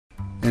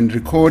in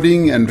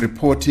recording and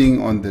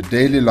reporting on the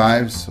daily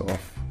lives of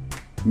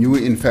new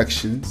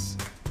infections,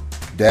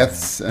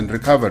 deaths and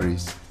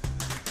recoveries,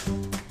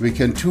 we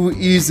can too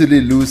easily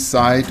lose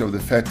sight of the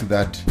fact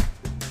that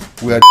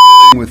we are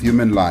dealing with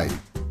human life.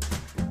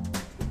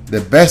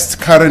 The best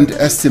current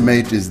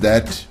estimate is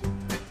that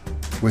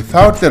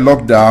without the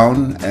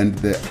lockdown and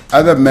the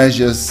other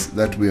measures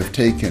that we have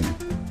taken,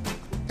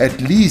 at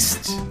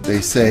least,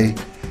 they say,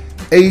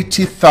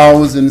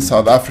 80,000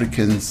 South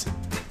Africans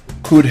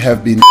could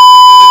have been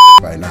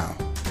by now.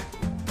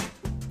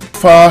 So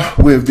far,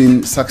 we have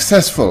been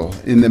successful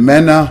in the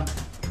manner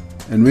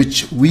in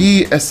which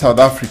we as South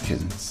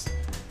Africans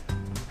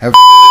have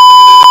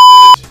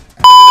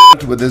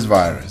with this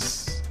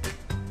virus.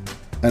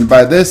 And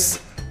by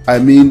this, I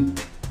mean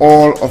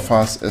all of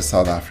us as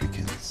South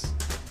Africans.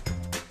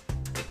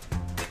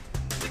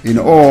 In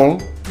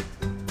all,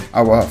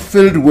 our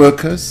field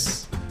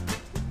workers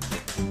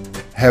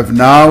have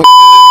now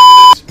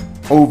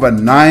over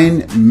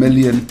 9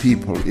 million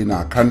people in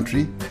our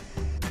country.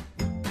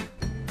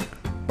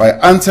 By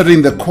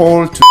answering the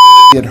call to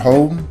at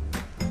home,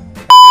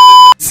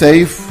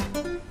 safe,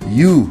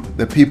 you,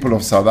 the people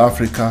of South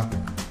Africa,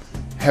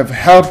 have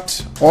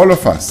helped all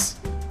of us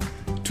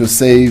to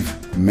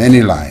save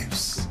many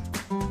lives.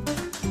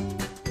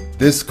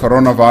 This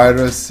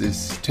coronavirus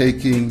is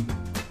taking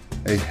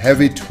a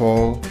heavy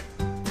toll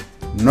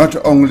not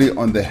only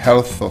on the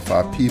health of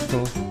our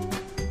people,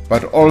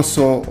 but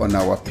also on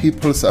our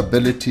people's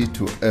ability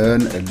to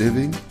earn a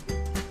living,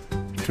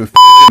 to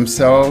feed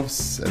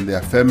themselves and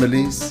their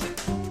families.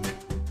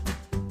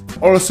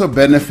 Also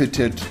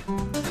benefited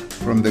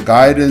from the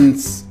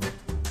guidance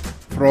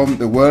from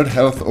the World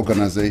Health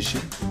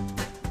Organization,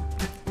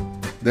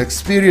 the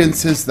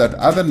experiences that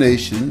other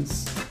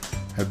nations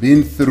have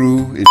been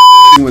through in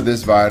dealing with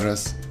this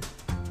virus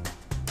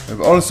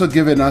have also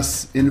given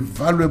us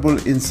invaluable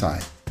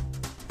insight.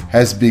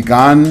 Has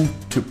begun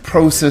to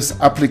process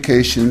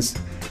applications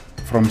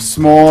from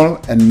small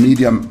and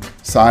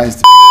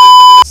medium-sized.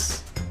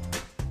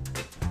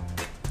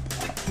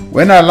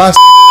 When I last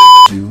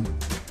you,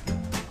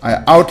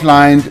 I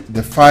outlined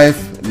the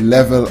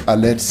 5-level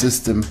alert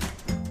system.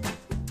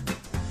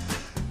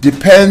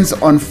 Depends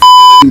on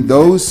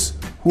those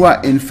who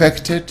are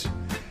infected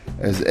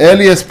as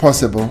early as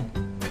possible,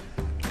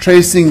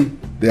 tracing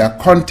their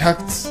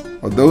contacts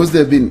or those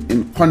they've been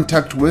in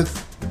contact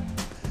with,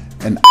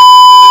 and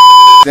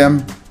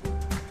them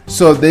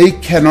so they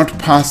cannot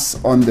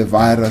pass on the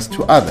virus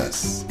to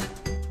others.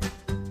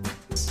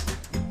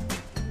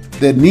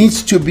 There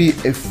needs to be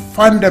a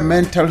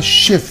fundamental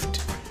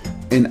shift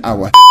in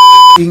our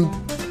thinking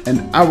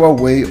and our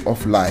way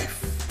of life.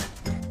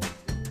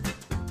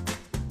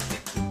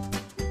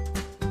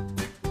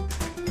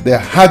 The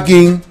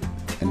hugging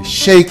and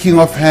shaking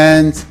of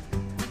hands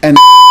and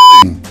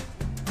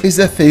is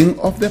a thing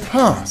of the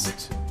past.